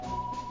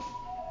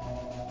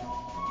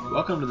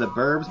Welcome to the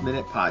Burbs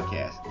Minute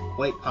Podcast,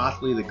 quite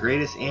possibly the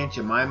greatest Aunt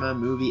Jemima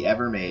movie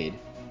ever made.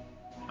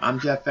 I'm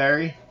Jeff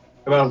Ferry.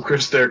 And I'm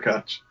Chris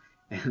Derkach.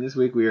 And this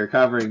week we are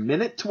covering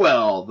Minute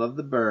 12 of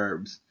the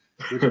Burbs,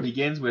 which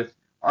begins with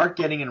Art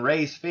getting in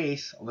Ray's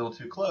face a little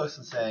too close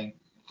and saying,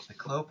 "The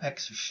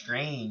Klopeks are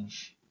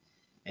strange,"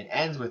 and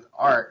ends with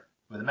Art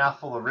with a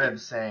mouthful of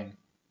ribs saying,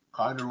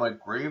 "Kinda like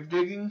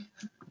gravedigging?"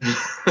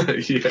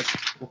 Yeah.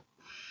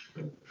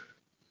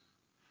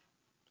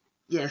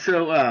 Yeah,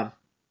 so,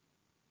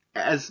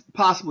 as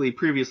possibly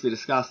previously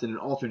discussed in an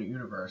alternate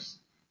universe,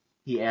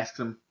 he asks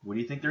him, "What do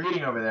you think they're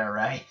eating over there,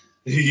 Ray?"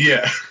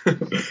 Yeah.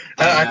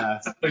 I'm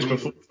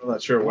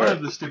not sure one where.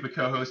 of the stupid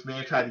co-hosts may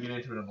have tried to get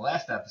into it in the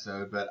last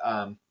episode, but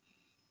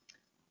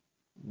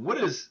what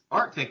does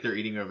Art think they're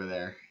eating over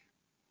there?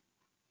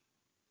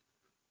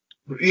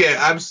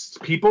 Yeah,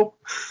 people.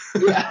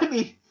 Yeah, I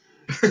mean,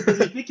 is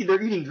he thinking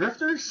they're eating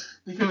drifters?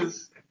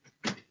 Because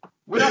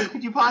what else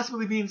could you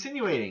possibly be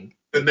insinuating?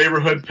 The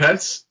neighborhood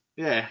pets.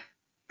 Yeah.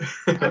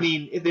 I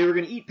mean, if they were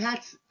going to eat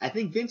pets, I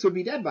think Vince would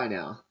be dead by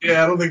now.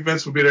 Yeah, I don't think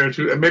Vince would be there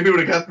too. And maybe would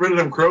have got rid of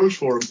them crows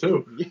for him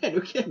too. Yeah,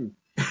 no kidding.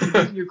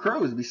 Eating your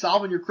crows, be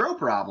solving your crow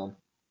problem.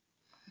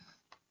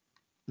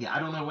 Yeah, I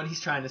don't know what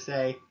he's trying to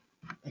say,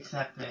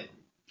 except that.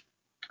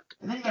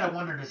 And then you gotta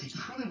wonder, does he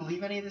truly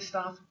believe any of this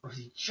stuff, or is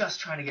he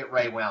just trying to get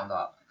Ray wound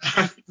up?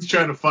 He's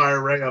trying to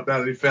fire Ray up now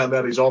that he found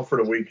out he's off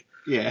for the week.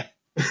 Yeah.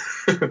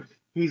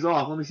 He's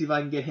off. Let me see if I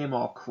can get him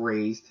all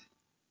crazed.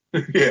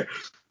 Yeah.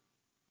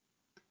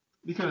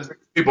 Because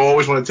people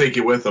always want to take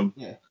you with them.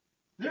 Yeah.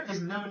 There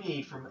is no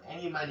need for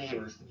any of my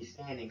neighbors to be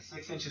standing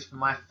 6 inches from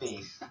my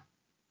face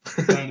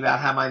saying about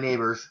how my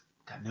neighbors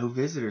got no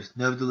visitors,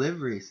 no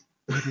deliveries.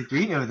 What are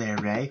they over there,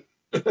 Ray?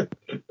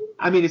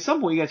 I mean, at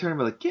some point you gotta turn and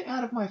be like, get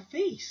out of my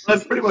face.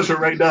 That's pretty much what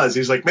Ray does.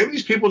 He's like, maybe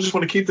these people just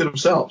want to keep to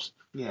themselves.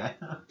 Yeah.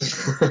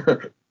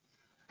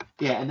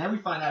 Yeah, and then we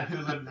find out who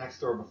lived next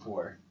door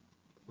before,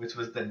 which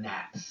was the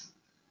Nats.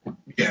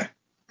 Yeah.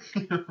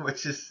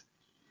 Which is,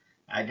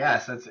 I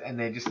guess, and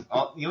they just,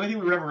 the only thing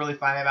we ever really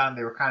find out about them,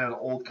 they were kind of an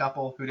old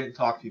couple who didn't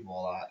talk to people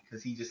a lot,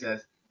 because he just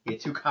says he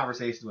had 2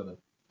 conversations with them.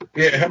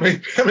 Yeah, how many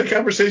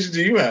conversations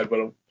have you had with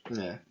him?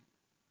 Yeah.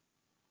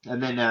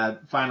 And then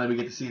finally we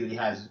get to see that he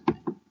has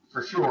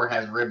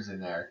ribs in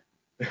there.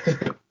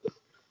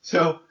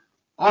 So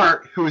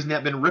Art, who has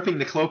been ripping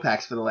the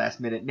Klopeks for the last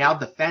minute, now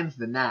defends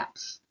the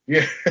Naps.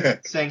 Yeah.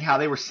 Saying how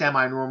they were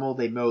semi-normal,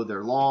 they mowed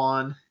their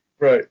lawn.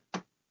 Right.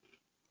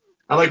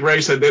 I like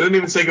Ray said, they didn't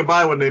even say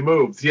goodbye when they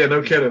moved. Yeah,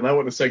 no kidding. I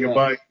wouldn't have said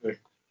goodbye.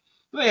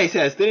 Well, he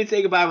says, they didn't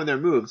say goodbye when they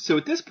moved. So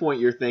at this point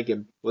you're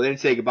thinking, well, they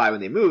didn't say goodbye when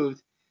they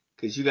moved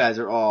because you guys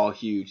are all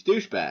huge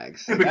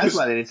douchebags. Yeah, that's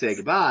why they didn't say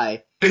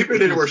goodbye. Maybe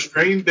they were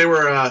strange. They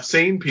were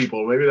sane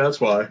people. Maybe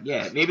that's why.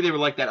 Yeah, maybe they were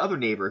like that other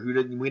neighbor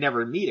we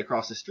never meet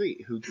across the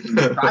street who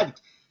tried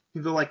to.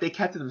 People like they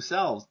kept to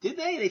themselves. Did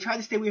they? They tried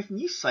to stay away from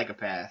you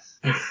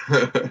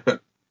psychopaths.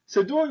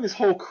 So during this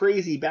whole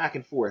crazy back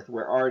and forth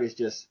where Art is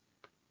just,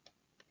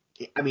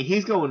 I mean,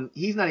 he's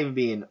not even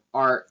being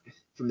Art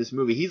from this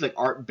movie. He's like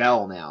Art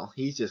Bell now.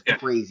 He's just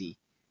crazy.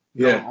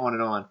 Going on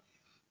and on.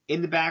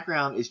 In the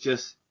background is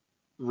just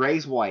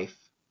Ray's wife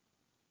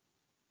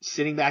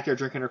sitting back there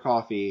drinking her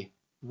coffee,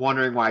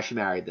 wondering why she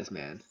married this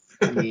man.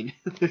 I mean,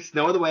 there's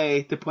no other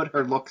way to put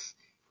her looks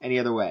any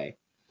other way.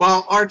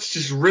 Well, Art's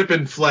just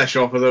ripping flesh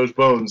off of those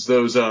bones,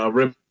 those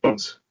rib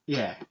bones.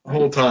 Yeah. The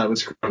whole time.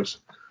 It's gross.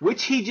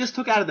 Which he just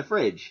took out of the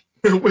fridge.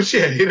 Which,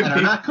 yeah. And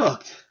are not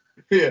cooked.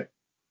 Yeah.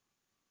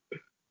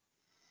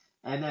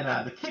 And then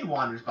the kid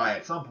wanders by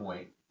at some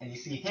point, and you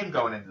see him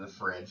going into the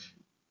fridge.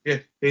 Yeah,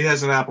 he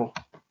has an apple.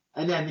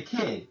 And then the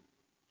kid,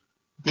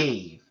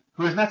 Dave,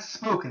 who has not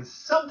spoken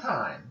some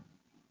time,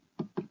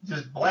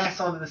 just blasts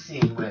onto the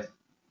scene with,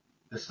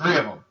 "There's 3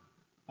 of them."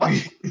 What?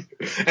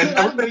 And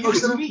everybody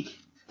looks at him.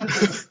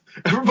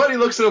 Everybody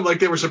looks at him like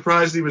they were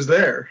surprised he was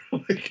there.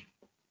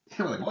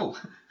 They were like, whoa.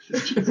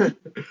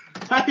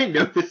 I didn't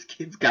know this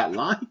kid's got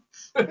lines.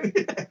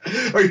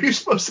 Are you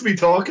supposed to be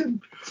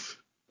talking?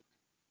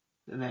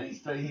 And then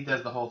he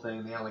does the whole thing,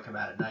 and they only come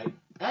out at night.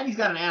 And he's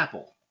got an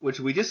apple, which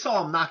we just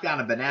saw him knock down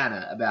a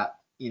banana about,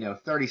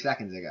 30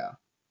 seconds ago.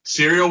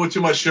 Cereal with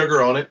too much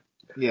sugar on it.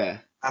 Yeah.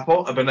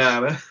 Apple, a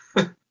banana.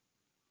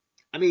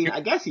 I mean,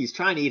 I guess he's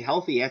trying to eat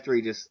healthy after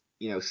he just,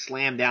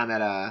 slammed down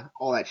that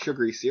all that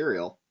sugary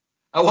cereal.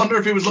 I wonder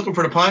if he was looking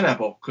for the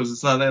pineapple, because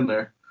it's not in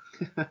there.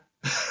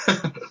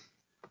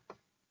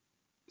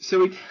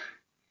 So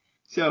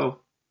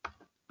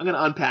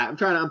I'm trying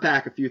to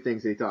unpack a few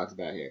things that he talks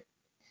about here.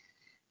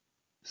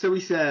 So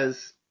he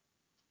says,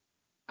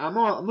 I'm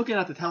looking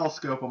at the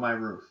telescope on my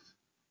roof.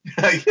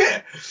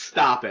 Yeah.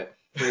 Stop it.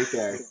 Right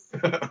there.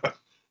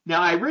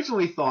 Now, I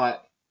originally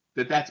thought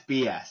that that's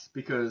BS,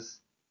 because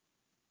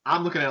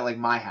I'm looking at it like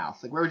my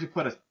house. Like, where would you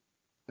put a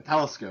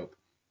telescope?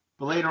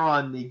 But later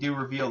on, they do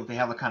reveal that they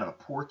have a kind of a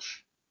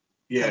porch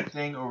type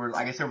thing over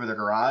their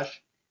garage.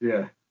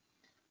 Yeah.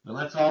 But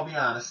let's all be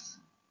honest.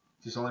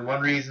 There's only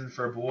one reason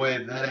for a boy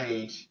of that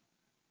age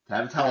to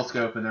have a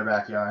telescope in their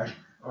backyard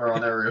or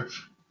on their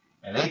roof.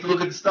 And they can look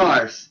at the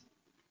stars.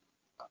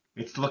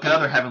 It's to look at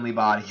other heavenly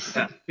bodies.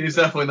 Yeah, he's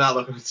definitely not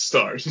looking at the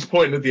stars. He's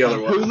pointing at the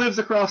other one. Who lives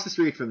across the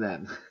street from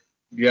them?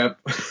 Yep.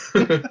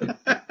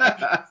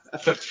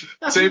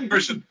 Same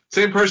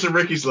person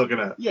Ricky's looking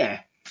at. Yeah.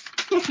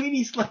 I mean,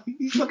 he's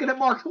looking at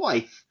Mark's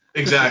wife.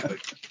 Exactly.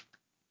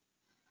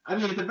 I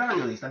mean, at the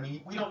very least,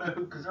 we don't know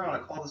who, because they're on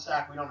a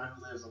cul-de-sac, we don't know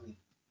who lives on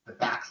the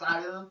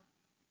backside of them.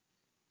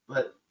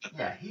 But,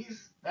 yeah,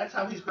 that's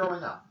how he's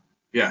growing up.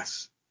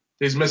 Yes.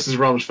 He's Mrs.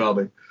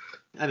 Rumsfelding.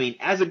 I mean,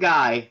 as a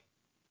guy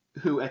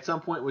who at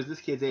some point was this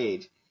kid's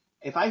age,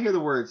 if I hear the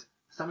words,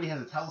 somebody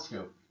has a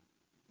telescope,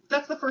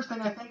 that's the first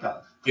thing I think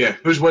of. Yeah,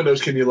 whose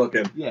windows can you look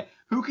in? Yeah,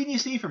 who can you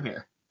see from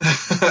here?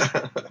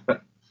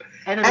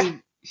 And I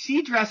mean,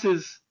 she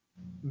dresses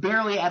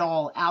barely at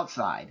all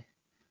outside.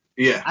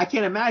 Yeah. I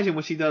can't imagine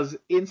what she does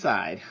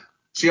inside.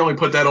 She only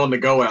put that on to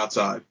go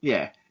outside.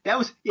 Yeah,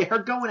 her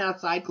going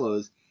outside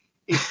clothes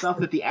is stuff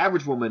that the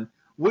average woman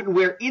wouldn't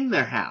wear in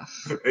their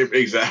house.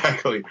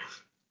 Exactly.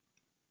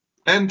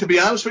 And to be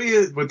honest with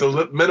you, with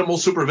the minimal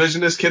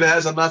supervision this kid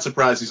has, I'm not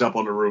surprised he's up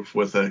on the roof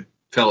with a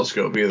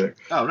telescope either.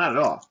 Oh, not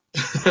at all.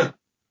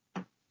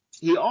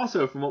 He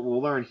also, from what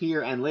we'll learn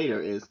here and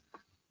later, is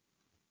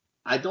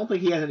I don't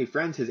think he has any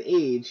friends his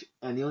age,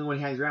 and the only one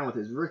he hangs around with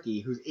is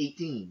Ricky, who's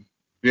 18.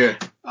 Yeah.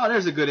 Oh,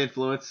 there's a good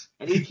influence.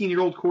 An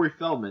 18-year-old Corey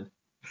Feldman.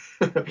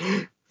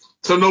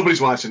 So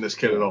nobody's watching this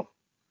kid at all.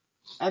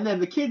 And then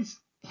the kid's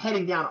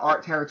heading down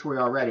art territory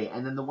already,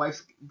 and then the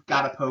wife's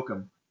got to poke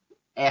him,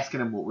 asking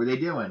him what were they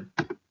doing.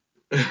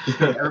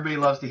 Everybody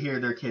loves to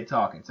hear their kid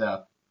talking,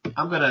 so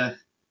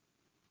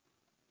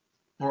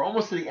we're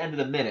almost to the end of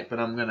the minute, but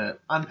I'm going to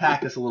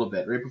unpack this a little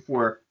bit. Right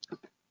before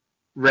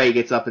Ray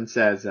gets up and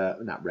says,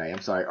 not Ray,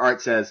 I'm sorry,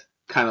 Art says,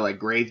 kind of like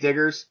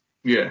gravediggers.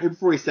 Yeah. Right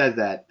before he says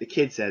that, the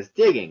kid says,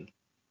 digging.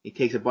 He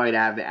takes a bite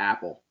out of the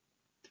apple.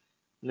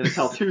 I'm going to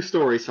tell two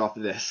stories off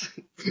of this.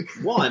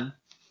 One,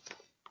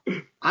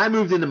 I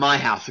moved into my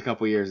house a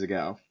couple years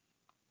ago,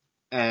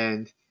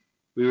 and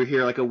we were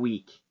here like a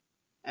week,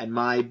 and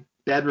my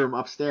bedroom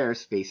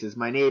upstairs faces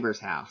my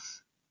neighbor's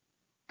house,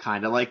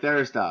 kind of like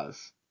theirs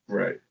does.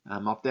 Right.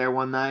 I'm up there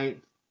one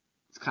night.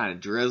 It's kind of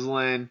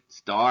drizzling.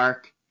 It's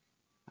dark.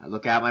 I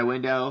look out my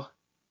window,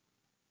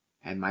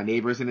 and my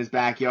neighbor's in his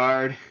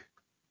backyard,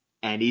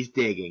 and he's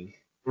digging.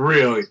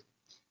 Really?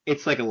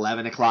 It's like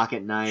 11 o'clock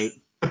at night.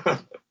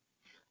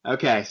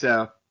 Okay,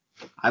 so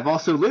I've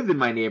also lived in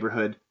my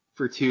neighborhood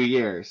for 2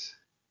 years.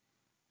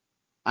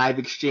 I've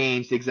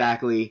exchanged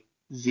exactly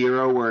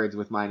 0 words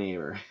with my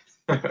neighbor.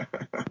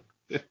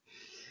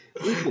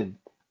 Listen,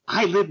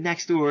 I live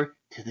next door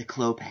to the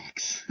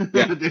Klopeks.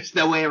 Yeah. There's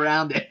no way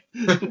around it.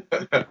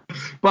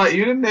 But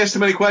you didn't ask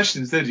him any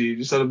questions, did you? You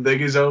just let him dig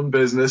his own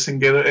business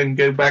and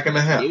get back in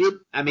the house.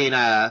 I mean,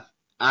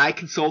 I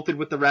consulted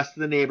with the rest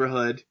of the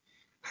neighborhood,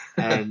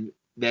 and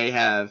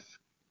they're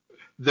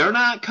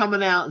not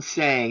coming out and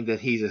saying that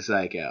he's a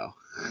psycho,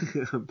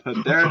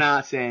 but they're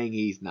not saying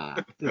he's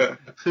not.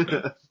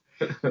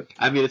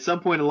 I mean, at some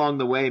point along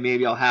the way,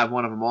 maybe I'll have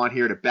one of them on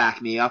here to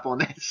back me up on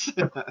this.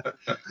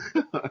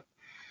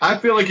 I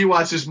feel like you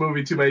watched this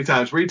movie too many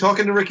times. Were you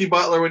talking to Ricky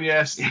Butler when you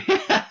asked?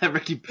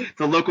 The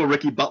local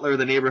Ricky Butler of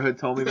the neighborhood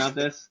told me about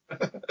this.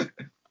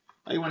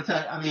 You want to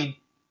tell? I mean,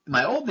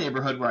 my old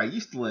neighborhood where I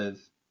used to live,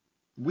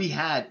 we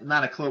had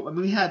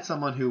we had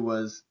someone who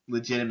was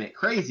legitimate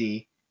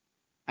crazy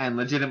and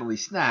legitimately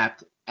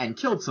snapped and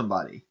killed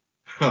somebody.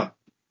 Huh.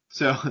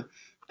 So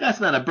that's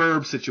not a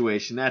Burbs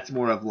situation. That's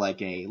more of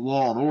like a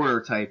Law and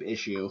Order type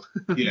issue.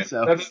 Yeah,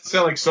 so, that doesn't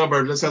sound like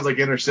suburbs. That sounds like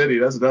inner city.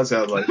 That's what that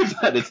sounds like.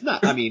 But it's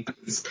not. I mean,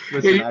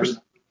 listen,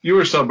 you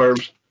were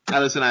suburbs.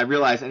 Listen, I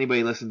realize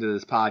anybody listening to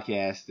this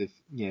podcast,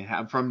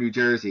 I'm from New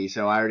Jersey,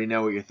 so I already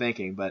know what you're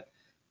thinking. But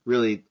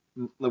really,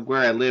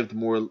 where I lived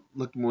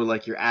looked more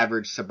like your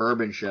average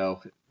suburban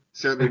show. It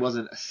certainly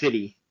wasn't a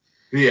city.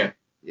 Yeah.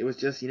 It was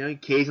just,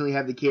 occasionally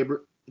have the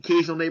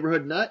occasional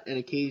neighborhood nut, and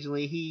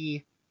occasionally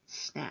he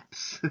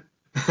snaps.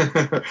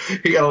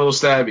 He got a little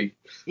stabby.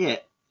 Yeah.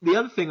 The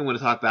other thing I'm going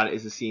to talk about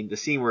is the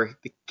scene where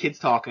the kid's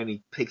talking,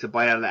 he takes a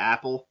bite out of the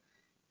apple.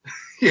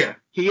 Yeah.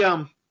 He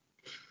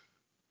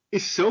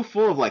is so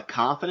full of like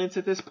confidence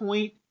at this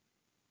point.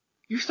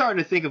 You're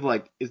starting to think of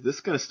like, is this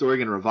story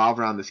going to revolve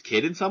around this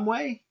kid in some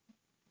way?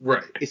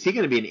 Right. Is he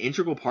going to be an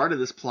integral part of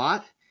this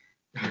plot?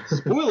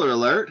 Spoiler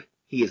alert,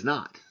 he is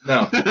not.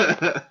 No.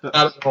 Not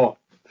at all.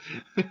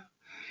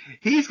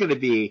 He's going to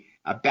be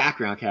a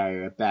background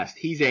character at best.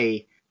 He's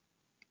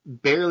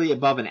barely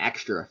above an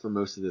extra for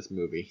most of this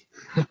movie.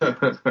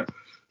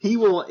 He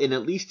will, in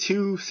at least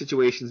 2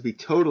 situations, be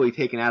totally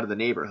taken out of the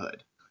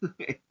neighborhood.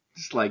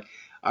 Just like,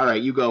 all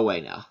right, you go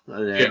away now.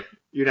 Yeah.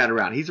 You're not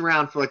around. He's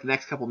around for like the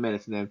next couple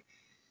minutes, and then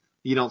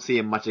you don't see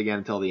him much again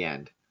until the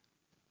end.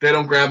 They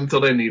don't grab him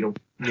until they need him.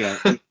 Yeah.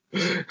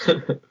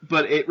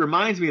 But it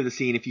reminds me of the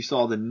scene if you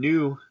saw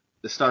the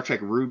Star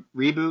Trek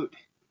reboot,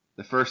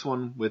 the first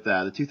one with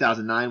the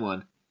 2009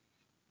 one,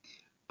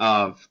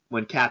 of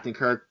when Captain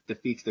Kirk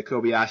defeats the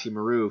Kobayashi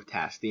Maru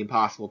test, the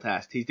impossible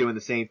test. He's doing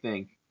the same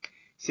thing.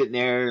 Sitting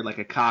there like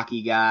a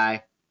cocky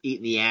guy,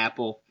 eating the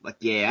apple, like,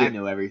 yeah, I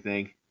know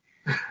everything.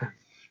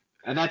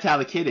 And that's how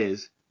the kid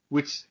is.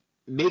 which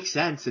makes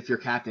sense if you're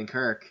Captain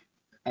Kirk,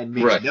 and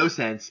makes Right. no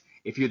sense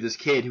if you're this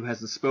kid who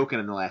hasn't spoken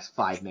in the last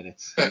 5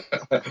 minutes.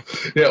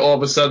 Yeah, all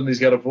of a sudden he's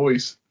got a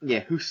voice. Yeah,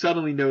 who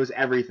suddenly knows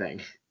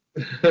everything.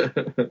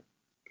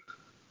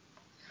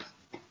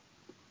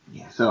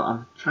 Yeah, so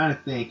I'm trying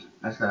to think.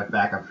 I just gotta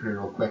back up here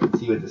real quick and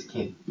see what this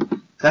kid.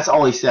 That's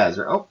all he says.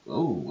 Or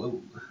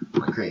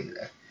went crazy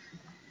there.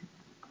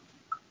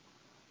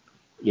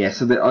 Yeah,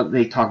 so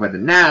they talk about the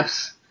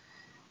naps.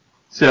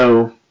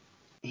 So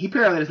he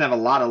apparently doesn't have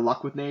a lot of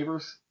luck with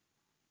neighbors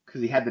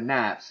because he had the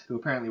naps, who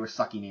apparently were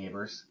sucky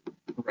neighbors.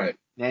 Right.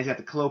 Now he's got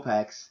the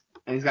Klopeks,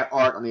 and he's got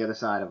Art on the other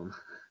side of him.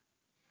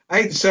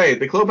 I hate to say it,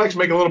 the Klopeks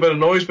make a little bit of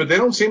noise, but they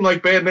don't seem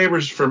like bad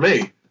neighbors for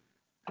me.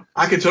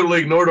 I could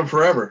totally ignore them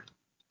forever.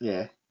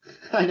 Yeah,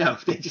 I know.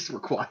 They just were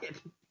quiet.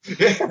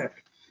 Yeah.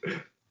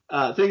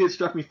 The thing that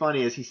struck me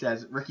funny is he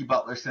says, Ricky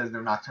Butler says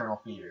they're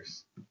nocturnal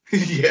feeders.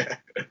 Yeah.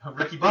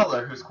 Ricky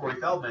Butler, who's Corey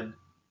Feldman,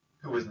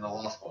 who was in The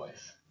Lost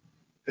Boys.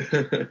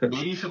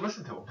 Maybe you should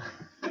listen to him.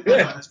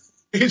 Yeah.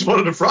 He's one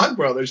of the Frog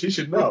Brothers. He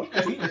should know.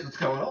 He knows what's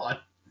going on.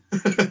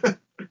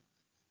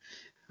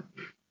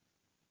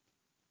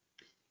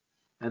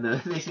 And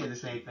then they say the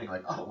same thing,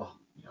 like, oh,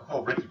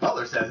 well, Ricky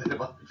Butler says it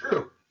must be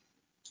true.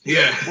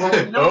 Yeah.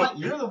 Well, you know what?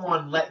 You're the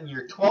one letting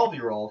your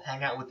 12-year-old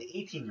hang out with the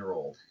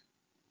 18-year-old.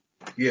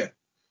 Yeah.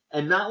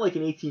 And not like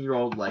an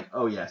 18-year-old, like,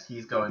 oh, yes,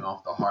 he's going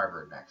off to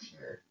Harvard next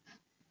year.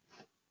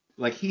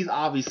 Like, he's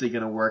obviously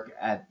going to work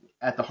at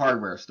the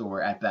hardware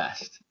store at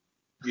best.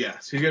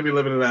 Yes, he's going to be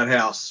living in that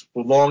house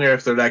long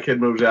after that kid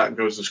moves out and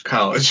goes to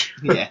college.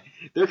 Yeah.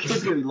 Their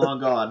kid's going to be long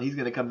gone. He's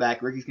going to come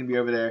back. Ricky's going to be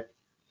over there.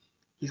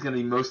 He's going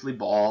to be mostly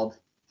bald.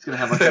 He's going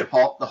to have, like,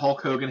 the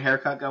Hulk Hogan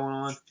haircut going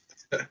on.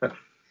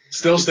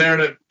 Still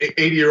staring at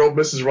 80-year-old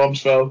Mrs.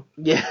 Rumsfeld.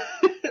 Yeah.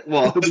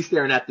 Well, he'll be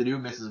staring at the new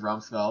Mrs.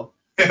 Rumsfeld.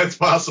 Yeah, it's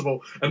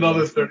possible.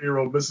 Another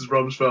 30-year-old Mrs.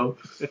 Rumsfeld.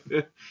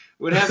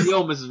 What happened to the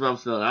old Mrs.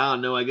 Rumsfeld? I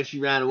don't know. I guess she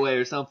ran away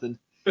or something.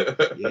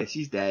 Yeah,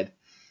 she's dead.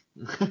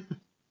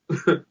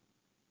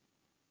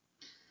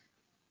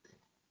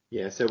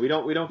 Yeah, so we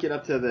don't get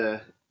up to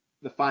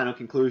the final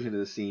conclusion of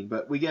the scene,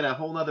 but we get a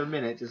whole nother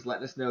minute just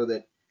letting us know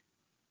that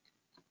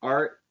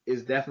Art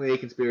is definitely a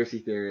conspiracy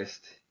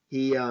theorist.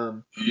 He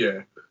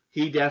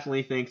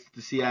definitely thinks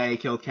the CIA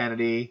killed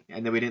Kennedy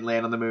and that we didn't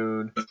land on the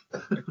moon.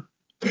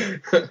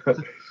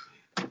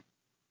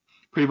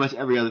 Pretty much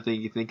every other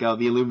thing you think of.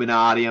 The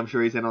Illuminati, I'm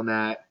sure he's in on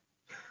that.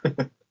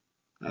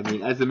 I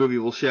mean, as the movie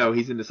will show,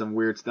 he's into some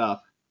weird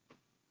stuff.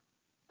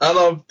 I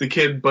love the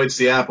kid bites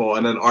the apple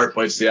and then Art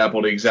bites the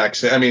apple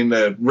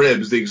the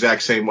ribs the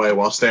exact same way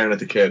while staring at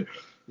the kid.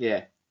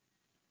 Yeah.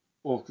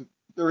 Well,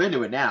 they're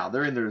into it now.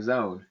 They're in their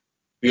zone.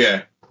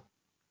 Yeah.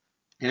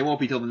 And it won't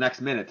be till the next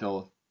minute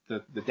till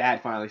the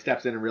dad finally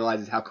steps in and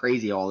realizes how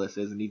crazy all this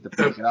is and needs to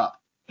break it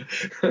up.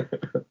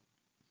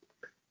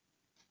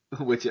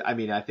 Which, I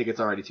mean, I think it's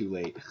already too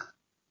late.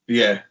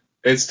 Yeah,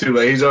 it's too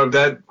late.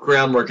 That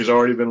groundwork has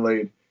already been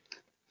laid.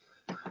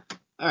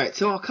 All right,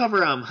 so I'll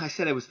cover. I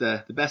said it was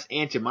the best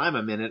Aunt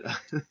Jemima minute.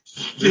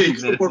 Yeah, you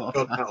can work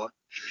on that one.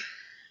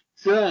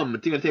 So I'm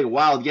going to take a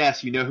wild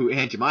guess. You know who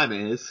Aunt Jemima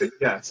is?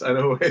 Yes, I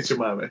know who Aunt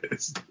Jemima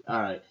is.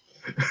 All right.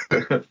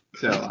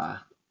 So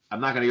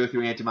I'm not going to go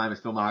through Aunt Jemima's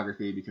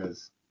filmography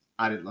because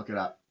I didn't look it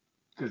up.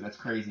 Because that's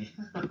crazy.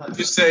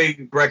 Just say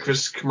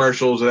breakfast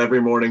commercials every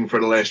morning for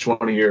the last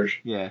 20 years.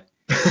 Yeah.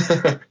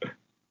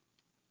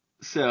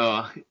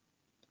 So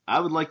I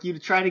would like you to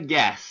try to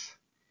guess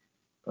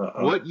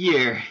what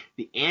year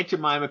the Aunt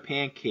Jemima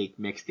pancake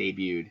mix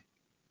debuted.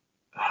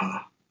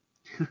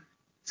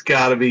 It's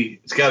gotta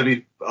be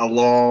a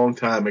long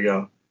time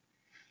ago.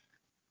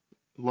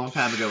 A long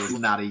time ago was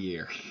not a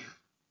year.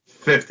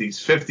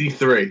 50s,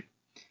 53.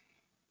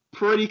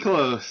 Pretty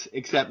close,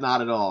 except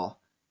not at all.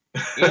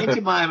 Aunt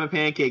Jemima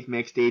pancake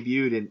mix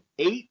debuted in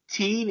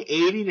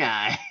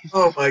 1889.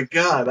 Oh my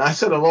God! I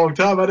said a long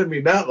time. I didn't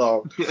mean that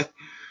long.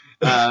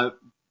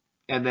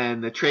 And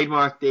then the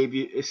trademark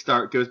debut goes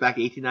back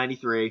to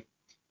 1893.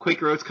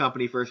 Quaker Oats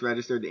Company first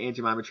registered the Aunt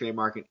Jemima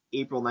trademark in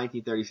April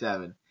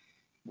 1937.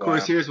 Of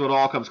course, here's what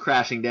all comes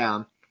crashing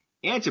down.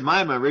 Aunt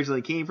Jemima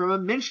originally came from a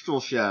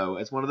minstrel show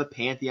as one of the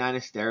pantheon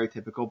of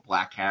stereotypical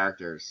black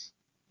characters.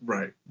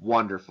 Right.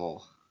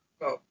 Wonderful.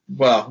 Oh,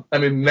 well, I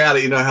mean, now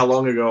that you know how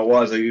long ago it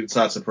was, it's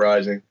not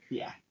surprising.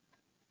 Yeah.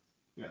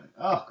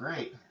 Oh,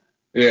 great.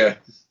 Yeah.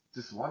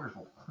 Just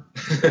wonderful.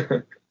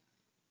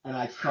 And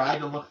I tried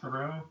to look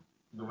through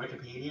the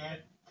Wikipedia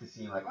to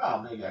see, like,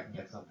 oh, maybe I can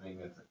get something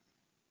that's...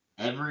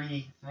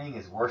 Everything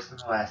is worse than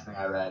the last thing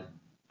I read.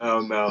 Oh,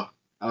 no.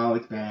 Oh,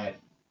 it's bad.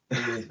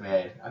 It is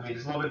bad. I mean,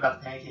 there's a little bit about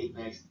the pancake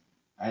mix,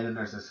 and then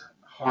there's this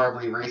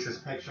horribly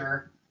racist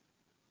picture,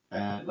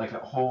 and like a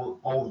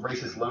whole old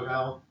racist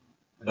logo.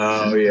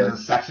 Oh, yeah. There's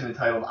a section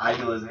entitled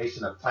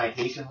Idealization of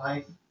Plantation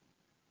Life.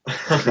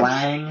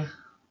 Slang.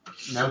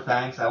 No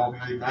thanks. I won't be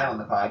reading that on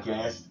the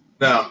podcast.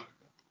 No.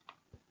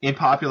 In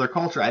popular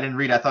culture, I didn't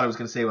read. I thought it was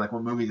going to say like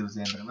what movies it was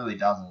in, but it really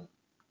doesn't.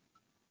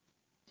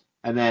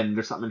 And then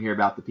there's something in here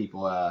about the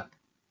people. I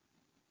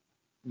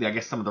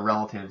guess some of the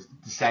relatives,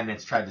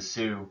 descendants, tried to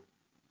sue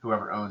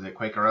whoever owns it,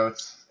 Quaker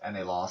Oats, and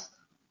they lost.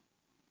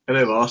 And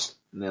they lost.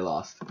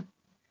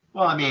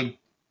 Well, I mean,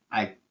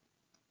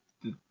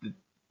 the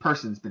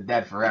person's been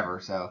dead forever,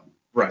 so.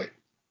 Right.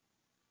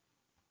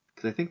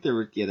 Because I think there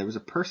was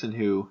a person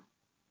who,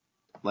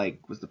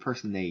 like, was the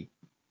person who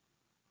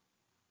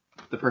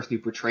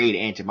portrayed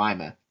Aunt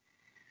Jemima.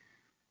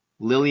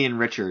 Lillian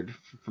Richard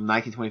from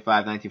 1925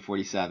 to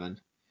 1947.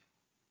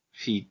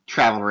 She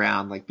traveled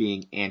around, like,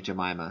 being Aunt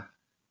Jemima.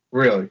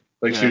 Really?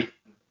 Like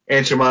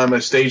Aunt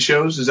Jemima stage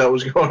shows? Is that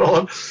what's going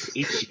on?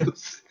 Stage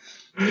shows.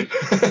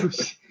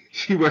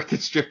 She worked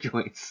at strip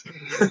joints.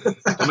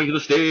 Coming to the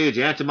stage,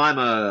 Aunt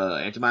Jemima.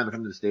 Aunt Jemima,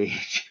 come to the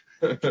stage.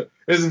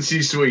 Isn't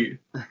she sweet?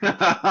 You're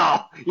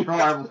a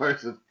horrible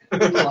person.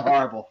 You're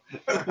horrible.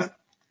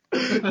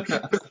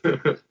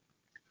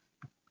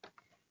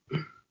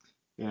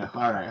 Yeah,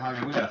 all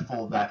right. We gotta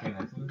fold back in.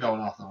 We're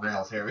going off the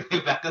rails here. We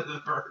get back to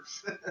the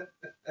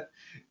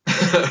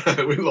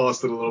Burbs. We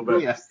lost it a little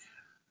bit. Yeah.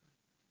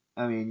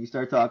 I mean, you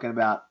start talking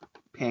about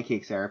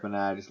pancake syrup, and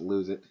I just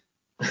lose it.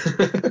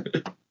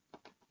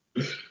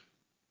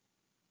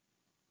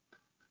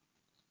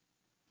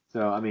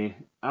 So, I mean,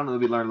 I don't know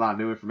if we learned a lot of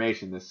new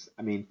information.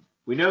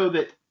 We know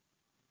that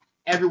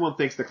everyone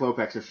thinks the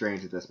Klopeks are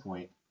strange at this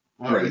point.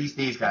 Or at least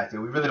these guys do.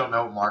 We really don't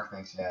know what Mark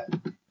thinks yet.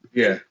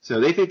 Yeah. So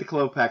they think the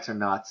Klopeks are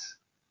nuts.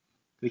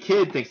 The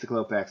kid thinks the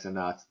Klopeks are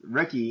nuts.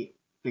 Ricky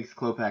thinks the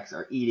Klopeks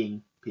are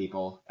eating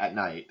people at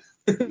night.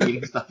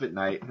 Eating stuff at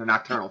night. They're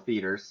nocturnal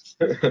feeders.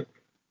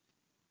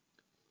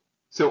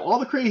 So all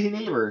the crazy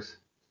neighbors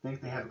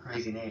think they have a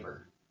crazy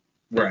neighbor.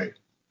 Right.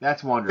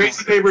 That's wonderful.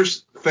 Crazy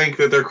neighbors think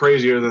that they're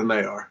crazier than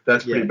they are.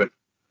 That's pretty bad.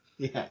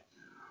 Yeah.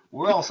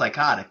 We're all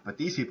psychotic, but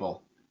these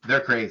people, they're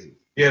crazy.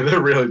 Yeah,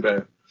 they're really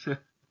bad.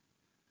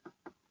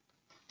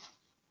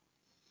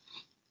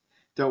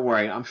 Don't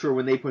worry. I'm sure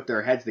when they put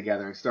their heads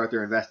together and start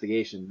their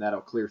investigation,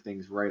 that'll clear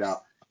things right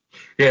up.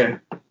 Yeah.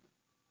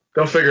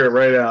 They'll figure it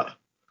right out.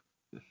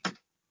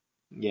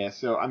 Yeah,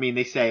 so, I mean,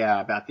 they say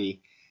about the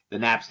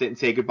Naps didn't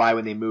say goodbye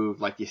when they moved,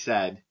 like you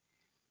said.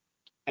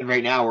 And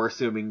right now we're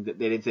assuming that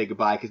they didn't say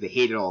goodbye because they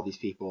hated all these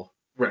people.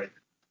 Right.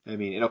 I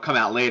mean, it'll come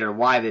out later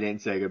why they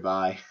didn't say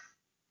goodbye.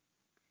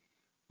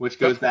 Which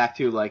goes back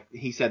to, like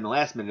he said in the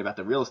last minute about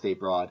the real estate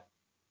broad.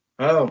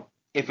 Oh.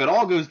 If it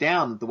all goes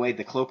down the way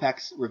the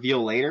Klopeks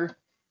reveal later,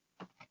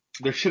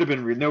 there should have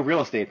been no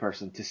real estate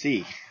person to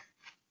see.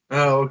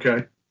 Oh,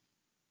 okay.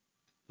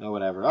 Oh,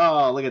 whatever.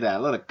 Oh, look at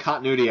that. A little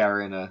continuity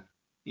error in a,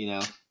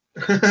 Yeah.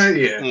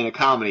 in a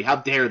comedy. How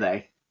dare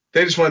they?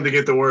 They just wanted to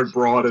get the word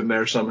broad in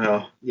there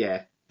somehow.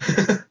 Yeah.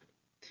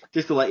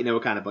 Just to let you know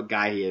what kind of a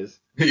guy he is.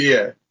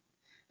 Yeah.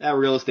 That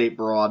real estate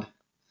broad.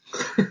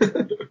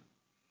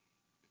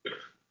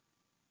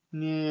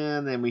 Yeah,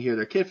 and then we hear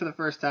their kid for the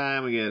first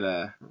time. We get,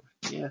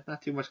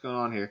 not too much going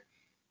on here.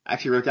 I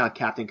actually wrote down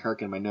Captain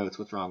Kirk in my notes.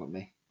 What's wrong with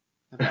me?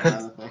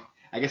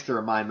 I guess to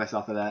remind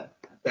myself of that.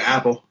 The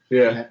apple.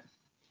 Yeah.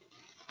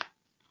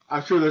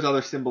 I'm sure there's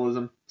other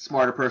symbolism.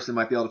 Smarter person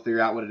might be able to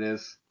figure out what it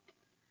is.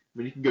 I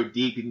mean, you can go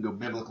deep, you can go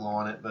biblical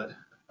on it, but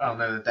I don't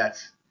know that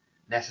that's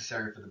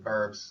necessary for the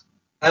Burbs.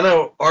 I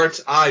know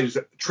Art's eyes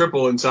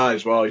triple in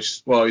size while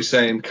he's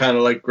saying kind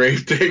of like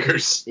grave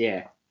diggers.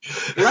 Yeah.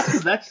 Well,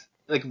 that's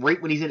like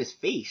right when he's in his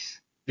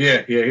face.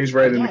 Yeah, he's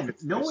right in the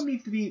face. No one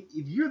needs to be,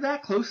 if you're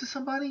that close to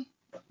somebody,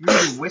 you're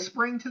either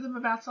whispering to them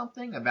about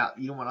something, about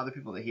you don't want other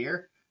people to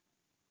hear,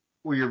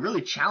 or you're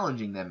really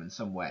challenging them in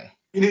some way.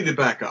 You need to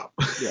back up.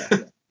 Yeah.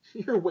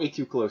 You're way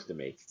too close to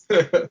me.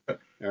 All right.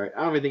 I don't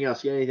have anything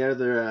else. You got any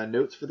other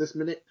notes for this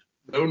minute?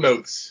 No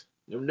notes.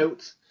 No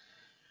notes.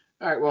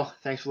 All right. Well,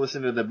 thanks for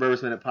listening to the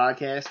Burbs Minute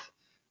podcast.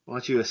 Why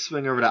don't you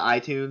swing over to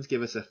iTunes,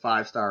 give us a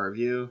 5-star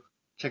review.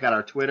 Check out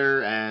our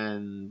Twitter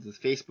and the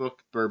Facebook,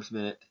 Burbs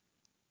Minute.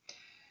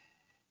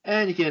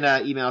 And you can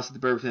email us at the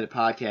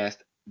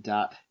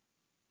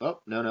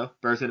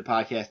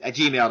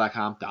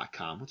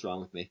burbsminutepodcast@gmail.com. What's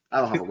wrong with me?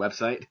 I don't have a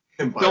website.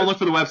 Don't look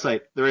for the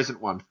website. There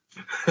isn't one.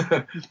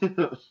 If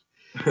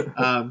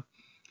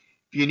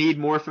you need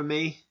more from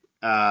me,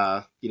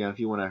 if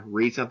you want to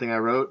read something I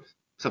wrote,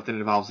 something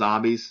that involves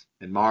zombies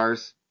and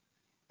Mars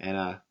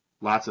and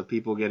lots of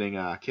people getting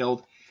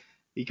killed,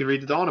 you can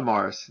read The Dawn of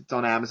Mars. It's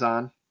on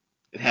Amazon.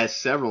 It has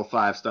several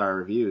 5-star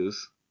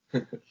reviews.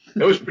 It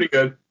was pretty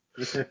good.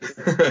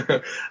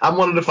 I'm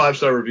one of the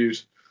 5-star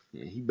reviews.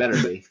 Yeah, he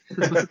better be.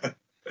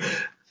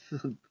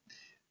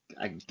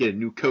 I can get a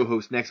new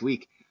co-host next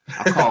week.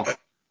 I'll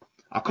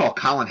call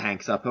Colin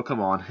Hanks up. He'll come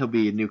on. He'll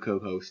be a new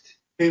co-host.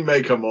 He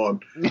may come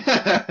on.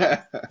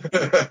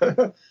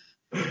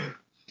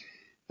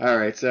 All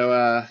right.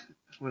 So,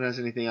 what else?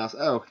 Anything else?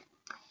 Oh,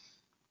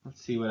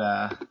 let's see what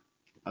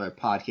other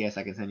podcast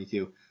I can send you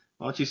to.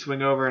 Why don't you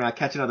swing over and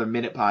catch another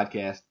Minute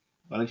podcast?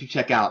 Why don't you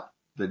check out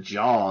the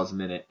Jaws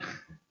Minute?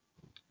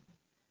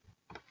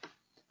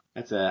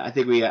 I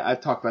think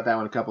I've talked about that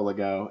one a couple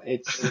ago.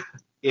 It's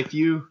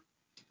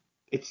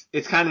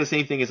kind of the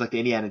same thing as like the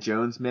Indiana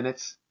Jones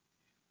minutes.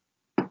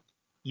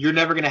 You're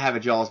never going to have a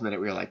Jaws minute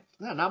where you're like,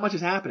 no, not much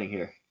is happening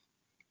here.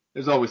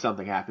 There's always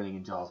something happening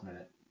in Jaws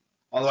minute.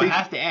 Although I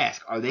have to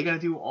ask, are they going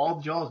to do all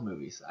the Jaws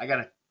movies? I got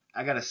to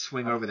I gotta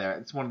swing over there.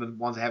 It's one of the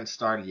ones I haven't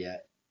started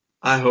yet.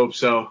 I hope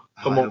so.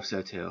 I hope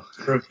so too.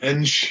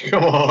 Revenge.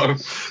 Come on.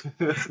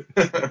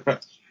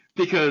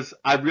 Because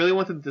I really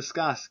want to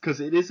discuss, because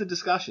it is a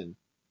discussion.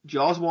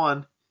 Jaws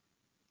 1,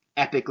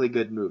 epically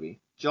good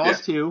movie.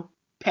 Jaws 2,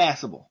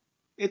 passable.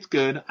 It's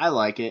good. I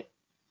like it.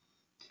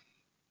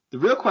 The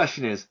real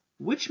question is,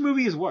 which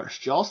movie is worse,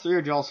 Jaws 3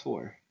 or Jaws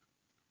 4?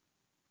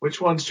 Which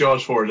one's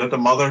Jaws 4? Is that the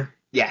mother?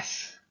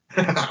 Yes.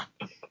 Now,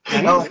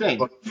 here's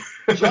the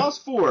thing. Jaws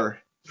 4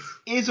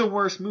 is a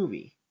worse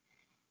movie.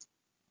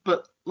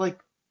 But, like,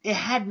 it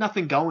had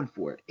nothing going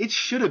for it. It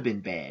should have been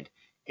bad.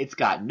 It's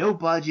got no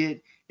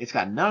budget. It's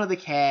got none of the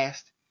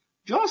cast.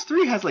 Jaws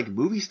 3 has, like,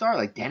 movie star,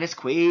 like Dennis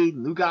Quaid,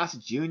 Lou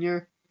Gossett Jr.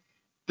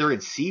 They're in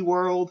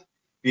SeaWorld.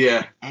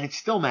 Yeah. And it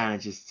still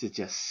manages to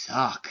just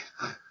suck.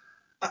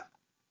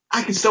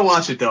 I can still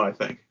watch it, though, I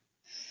think.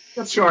 It's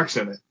got sharks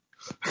in it.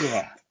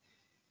 Yeah.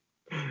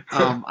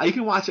 You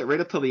can watch it right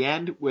up till the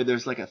end, where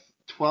there's like a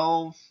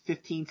 12,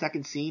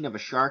 15-second scene of a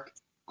shark,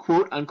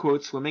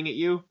 quote-unquote, swimming at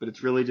you, but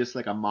it's really just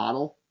like a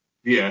model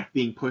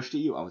being pushed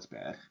at you. Oh, it's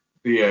bad.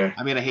 Yeah.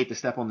 I mean, I hate to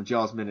step on the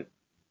Jaws minute,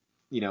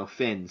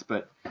 fins,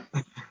 but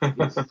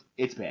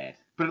it's bad.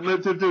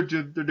 But they're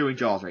doing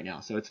Jaws right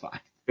now, so it's fine.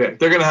 Yeah,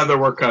 they're going to have their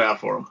work cut out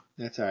for them.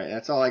 That's all right.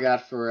 That's all I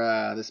got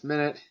for this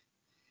minute.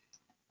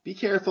 Be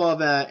careful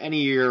of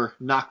any of your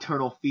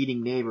nocturnal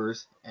feeding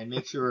neighbors, and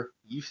make sure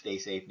you stay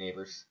safe,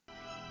 neighbors.